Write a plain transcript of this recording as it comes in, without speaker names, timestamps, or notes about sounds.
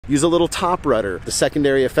Use a little top rudder. The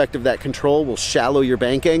secondary effect of that control will shallow your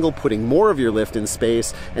bank angle, putting more of your lift in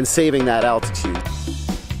space and saving that altitude.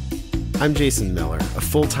 I'm Jason Miller, a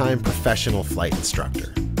full-time professional flight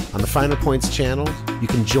instructor. On the Finer Points channel, you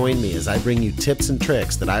can join me as I bring you tips and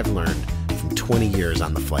tricks that I've learned from 20 years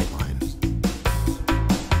on the flight line.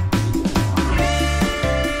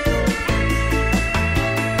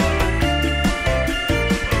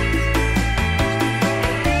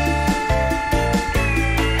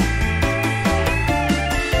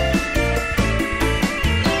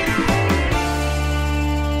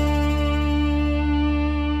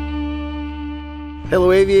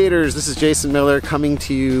 Hello aviators, this is Jason Miller coming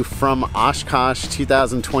to you from Oshkosh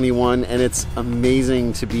 2021, and it's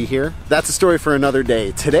amazing to be here. That's a story for another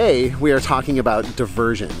day. Today we are talking about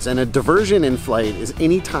diversions, and a diversion in flight is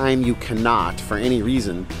any time you cannot, for any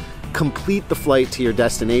reason, complete the flight to your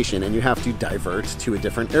destination and you have to divert to a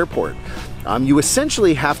different airport. You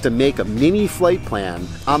essentially have to make a mini flight plan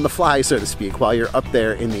on the fly, so to speak, while you're up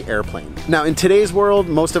there in the airplane. Now, in today's world,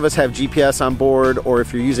 most of us have GPS on board, or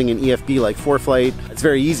if you're using an EFB like ForeFlight, it's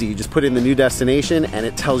very easy. You just put in the new destination and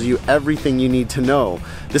it tells you everything you need to know.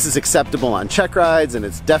 This is acceptable on check rides, and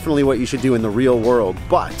it's definitely what you should do in the real world.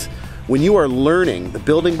 But when you are learning the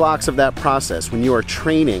building blocks of that process, when you are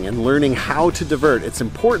training and learning how to divert, it's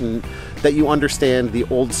important that you understand the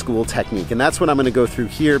old school technique. And that's what I'm going to go through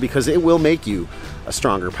here, because it will make you a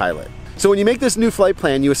stronger pilot. So when you make this new flight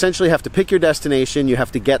plan, you essentially have to pick your destination, you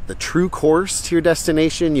have to get the true course to your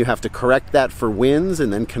destination, you have to correct that for winds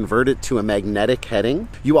and then convert it to a magnetic heading.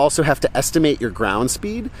 You also have to estimate your ground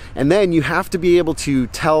speed, and then you have to be able to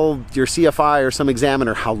tell your CFI or some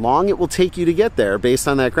examiner how long it will take you to get there based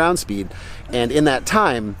on that ground speed, and in that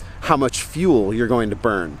time, how much fuel you're going to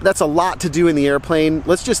burn. That's a lot to do in the airplane.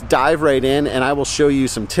 Let's just dive right in and I will show you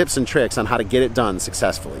some tips and tricks on how to get it done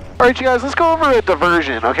successfully. All right, you guys, let's go over a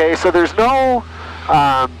diversion, okay? So there's no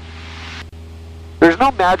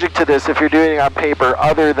magic to this if you're doing it on paper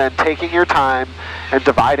other than taking your time and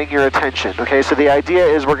dividing your attention, okay? So the idea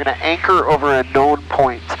is we're gonna anchor over a known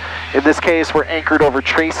point. In this case, we're anchored over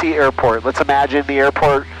Tracy Airport. Let's imagine the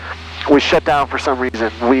airport was shut down for some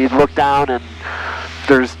reason. We look down and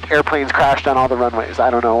there's airplanes crashed on all the runways. I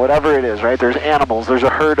don't know, whatever it is, right? There's animals, there's a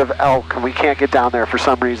herd of elk, and we can't get down there for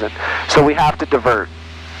some reason. So we have to divert.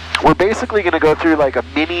 We're basically going to go through like a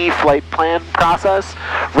mini flight plan process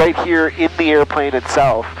right here in the airplane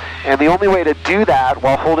itself. And the only way to do that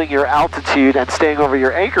while holding your altitude and staying over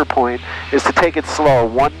your anchor point is to take it slow,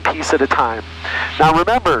 one piece at a time. Now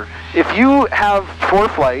remember, if you have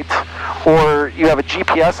ForeFlight or you have a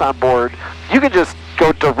GPS on board, you can just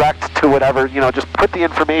go direct to whatever, just put the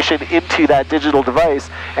information into that digital device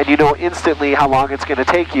and you know instantly how long it's going to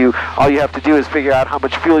take you. All you have to do is figure out how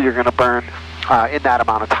much fuel you're going to burn in that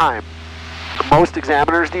amount of time. Most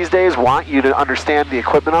examiners these days want you to understand the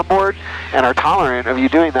equipment on board and are tolerant of you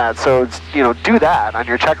doing that. So, do that on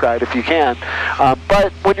your check ride if you can.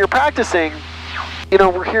 But when you're practicing,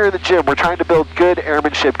 we're here in the gym. We're trying to build good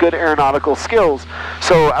airmanship, good aeronautical skills.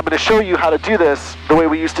 So I'm going to show you how to do this the way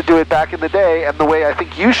we used to do it back in the day and the way I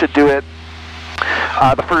think you should do it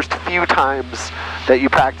the first few times that you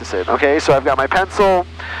practice it, okay? So I've got my pencil,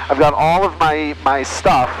 I've got all of my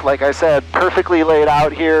stuff, like I said, perfectly laid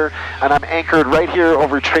out here, and I'm anchored right here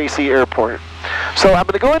over Tracy Airport. So I'm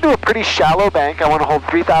going to go into a pretty shallow bank. I want to hold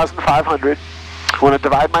 3,500. I want to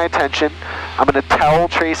divide my attention. I'm going to tell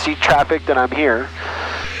Tracy traffic that I'm here.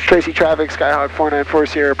 Tracy traffic, Skyhawk 494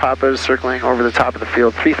 Sierra Papa is circling over the top of the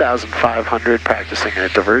field, 3,500, practicing a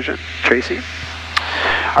diversion. Tracy?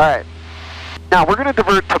 All right. Now we're going to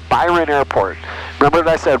divert to Byron Airport. Remember that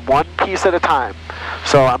I said one piece at a time.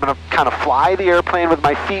 So I'm going to kind of fly the airplane with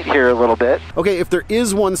my feet here a little bit. Okay, if there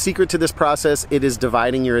is one secret to this process, it is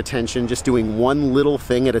dividing your attention, just doing one little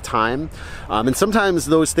thing at a time. And sometimes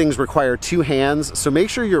those things require two hands, so make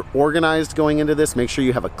sure you're organized going into this. Make sure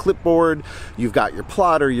you have a clipboard, you've got your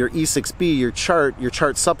plotter, your E6B, your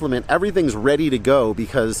chart supplement, everything's ready to go,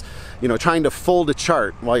 because trying to fold a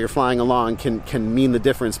chart while you're flying along can mean the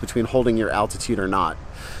difference between holding your altitude or not.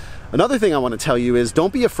 Another thing I want to tell you is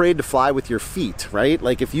don't be afraid to fly with your feet, right?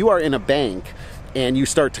 Like if you are in a bank and you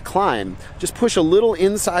start to climb, just push a little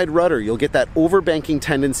inside rudder. You'll get that overbanking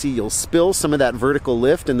tendency, you'll spill some of that vertical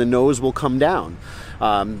lift and the nose will come down.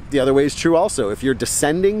 The other way is true also. If you're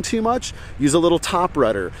descending too much, use a little top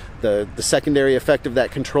rudder. The secondary effect of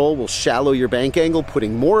that control will shallow your bank angle,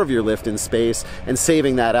 putting more of your lift in space and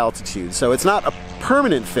saving that altitude. So it's not a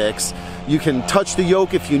permanent fix. You can touch the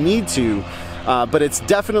yoke if you need to, but it's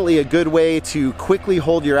definitely a good way to quickly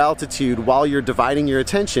hold your altitude while you're dividing your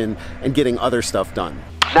attention and getting other stuff done.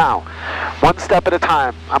 Now, one step at a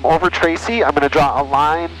time. I'm over Tracy. I'm going to draw a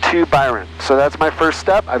line to Byron. So that's my first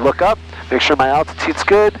step. I look up, make sure my altitude's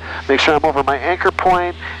good, make sure I'm over my anchor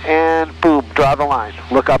point, and boom, draw the line.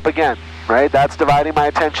 Look up again, right? That's dividing my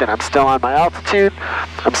attention. I'm still on my altitude.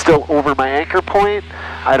 I'm still over my anchor point.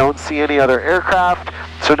 I don't see any other aircraft.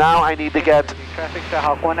 So now I need to get... Traffic to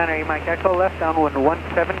Hawk 198, Mike Echo left, downwind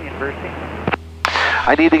 17, inversing.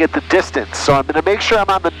 I need to get the distance. So I'm going to make sure I'm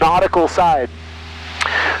on the nautical side.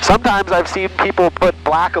 Sometimes I've seen people put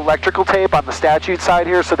black electrical tape on the statute side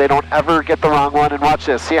here so they don't ever get the wrong one. And watch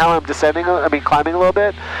this. See how I'm climbing a little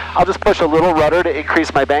bit? I'll just push a little rudder to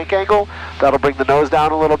increase my bank angle. That'll bring the nose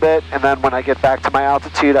down a little bit. And then when I get back to my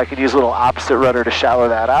altitude, I can use a little opposite rudder to shallow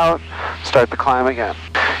that out. Start the climb again.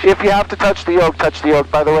 If you have to touch the yoke, touch the yoke.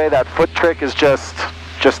 By the way, that foot trick is just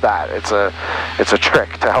that. It's a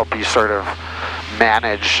trick to help you sort of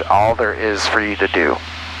manage all there is for you to do.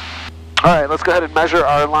 All right, let's go ahead and measure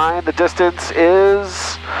our line. The distance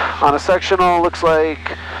is, on a sectional, looks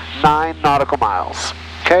like 9 nautical miles.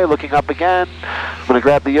 Okay, looking up again. I'm going to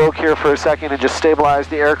grab the yoke here for a second and just stabilize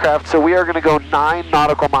the aircraft. So we are going to go 9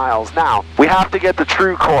 nautical miles. Now, we have to get the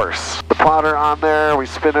true course. The plotter on there, we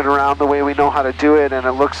spin it around the way we know how to do it, and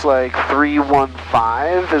it looks like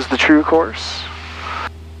 315 is the true course.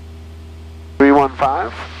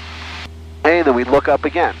 315. Okay, then we look up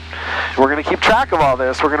again. We're going to keep track of all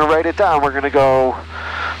this. We're going to write it down. We're going to go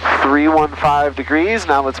 315 degrees.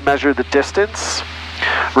 Now let's measure the distance.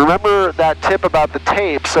 Remember that tip about the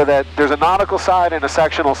tape, so that there's a nautical side and a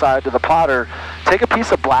sectional side to the plotter. Take a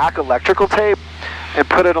piece of black electrical tape and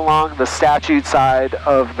put it along the statute side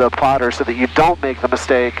of the plotter so that you don't make the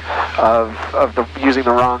mistake of using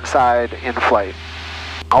the wrong side in flight.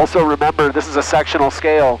 Also remember, this is a sectional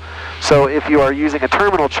scale, so if you are using a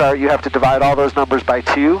terminal chart, you have to divide all those numbers by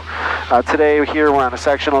 2. Today here we're on a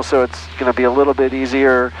sectional, so it's going to be a little bit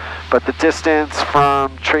easier, but the distance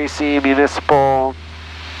from Tracy Municipal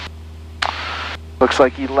looks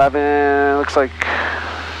like 11, looks like,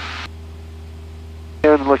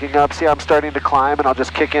 and looking up, see I'm starting to climb, and I'll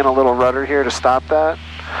just kick in a little rudder here to stop that,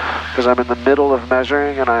 because I'm in the middle of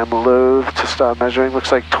measuring, and I'm loath to stop measuring.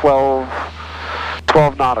 Looks like 12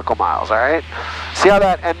 nautical miles, all right? See how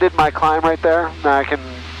that ended my climb right there? Now I can,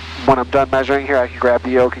 when I'm done measuring here, I can grab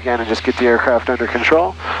the yoke again and just get the aircraft under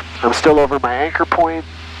control. I'm still over my anchor point,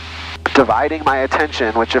 dividing my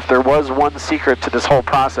attention, which if there was one secret to this whole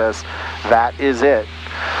process, that is it.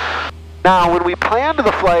 Now, when we planned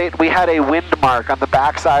the flight, we had a wind mark on the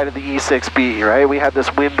backside of the E6B, right? We had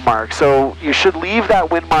this wind mark. So you should leave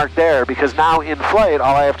that wind mark there, because now in flight,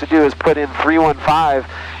 all I have to do is put in 315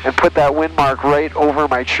 and put that wind mark right over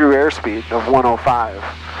my true airspeed of 105.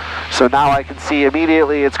 So now I can see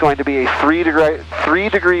immediately it's going to be a 3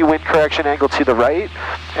 degree wind correction angle to the right,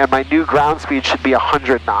 and my new ground speed should be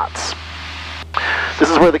 100 knots. This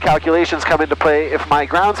is where the calculations come into play. If my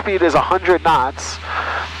ground speed is 100 knots,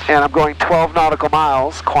 and I'm going 12 nautical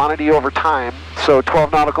miles, quantity over time, so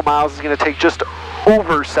 12 nautical miles is going to take just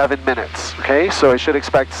over 7 minutes, okay? So I should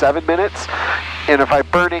expect 7 minutes, and if I'm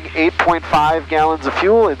burning 8.5 gallons of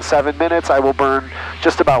fuel in 7 minutes, I will burn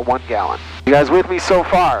just about 1 gallon. You guys with me so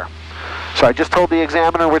far? So I just told the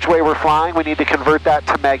examiner which way we're flying. We need to convert that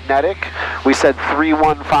to magnetic. We said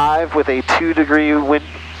 315 with a 3 degree wind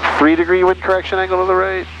correction angle to the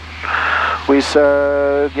right. We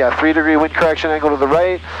said, yeah, 3 degree wind correction angle to the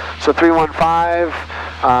right. So 315,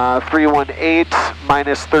 318,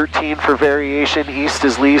 minus 13 for variation. East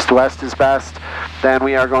is least, west is best. Then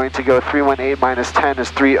we are going to go 318 minus 10 is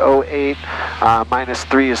 308, minus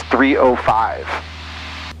 3 is 305.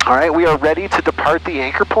 All right, we are ready to depart the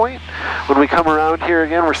anchor point. When we come around here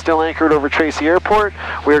again, we're still anchored over Tracy Airport.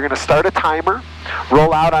 We are going to start a timer,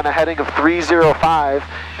 roll out on a heading of 305,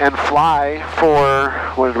 and fly for,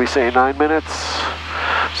 what did we say, 9 minutes?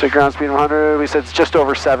 So ground speed 100, we said it's just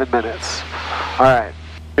over 7 minutes. All right,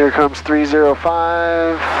 here comes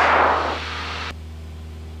 305.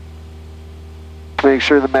 Make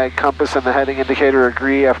sure the mag compass and the heading indicator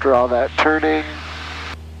agree after all that turning.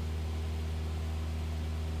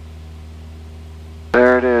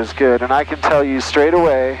 There it is, good. And I can tell you straight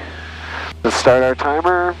away, let's start our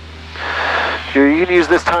timer. Here, you can use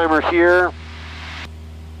this timer here.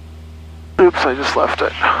 Oops, I just left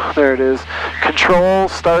it. There it is. Control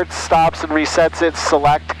starts, stops, and resets it.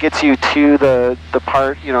 Select gets you to the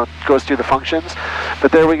part, you know, goes through the functions.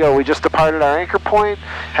 But there we go. We just departed our anchor point,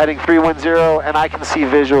 heading 310, and I can see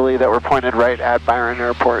visually that we're pointed right at Byron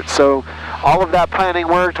Airport. So all of that planning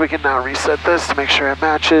worked. We can now reset this to make sure it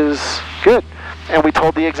matches. Good. And we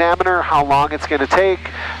told the examiner how long it's going to take,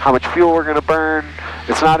 how much fuel we're going to burn.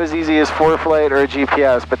 It's not as easy as ForeFlight or a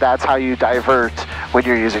GPS, but that's how you divert when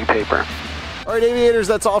you're using paper. All right, aviators,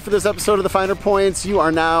 that's all for this episode of the Finer Points. You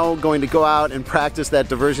are now going to go out and practice that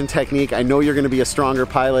diversion technique. I know you're going to be a stronger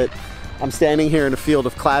pilot. I'm standing here in a field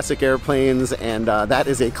of classic airplanes, and that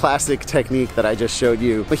is a classic technique that I just showed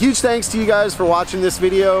you. A huge thanks to you guys for watching this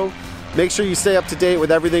video. Make sure you stay up to date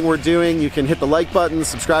with everything we're doing. You can hit the like button,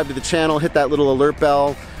 subscribe to the channel, hit that little alert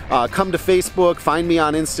bell. Come to Facebook, find me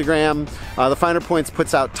on Instagram. The Finer Points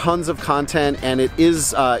puts out tons of content, and it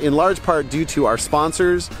is in large part due to our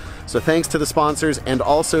sponsors. So thanks to the sponsors and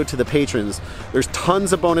also to the patrons. There's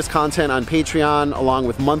tons of bonus content on Patreon, along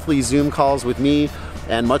with monthly Zoom calls with me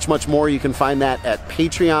and much, much more. You can find that at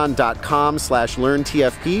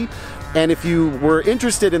patreon.com/learntfp. And if you were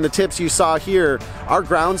interested in the tips you saw here, our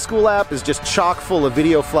ground school app is just chock full of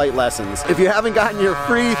video flight lessons. If you haven't gotten your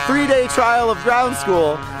free 3-day trial of ground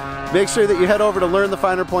school, make sure that you head over to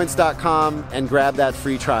learnthefinerpoints.com and grab that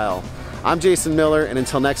free trial. I'm Jason Miller, and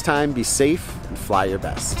until next time, be safe and fly your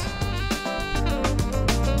best.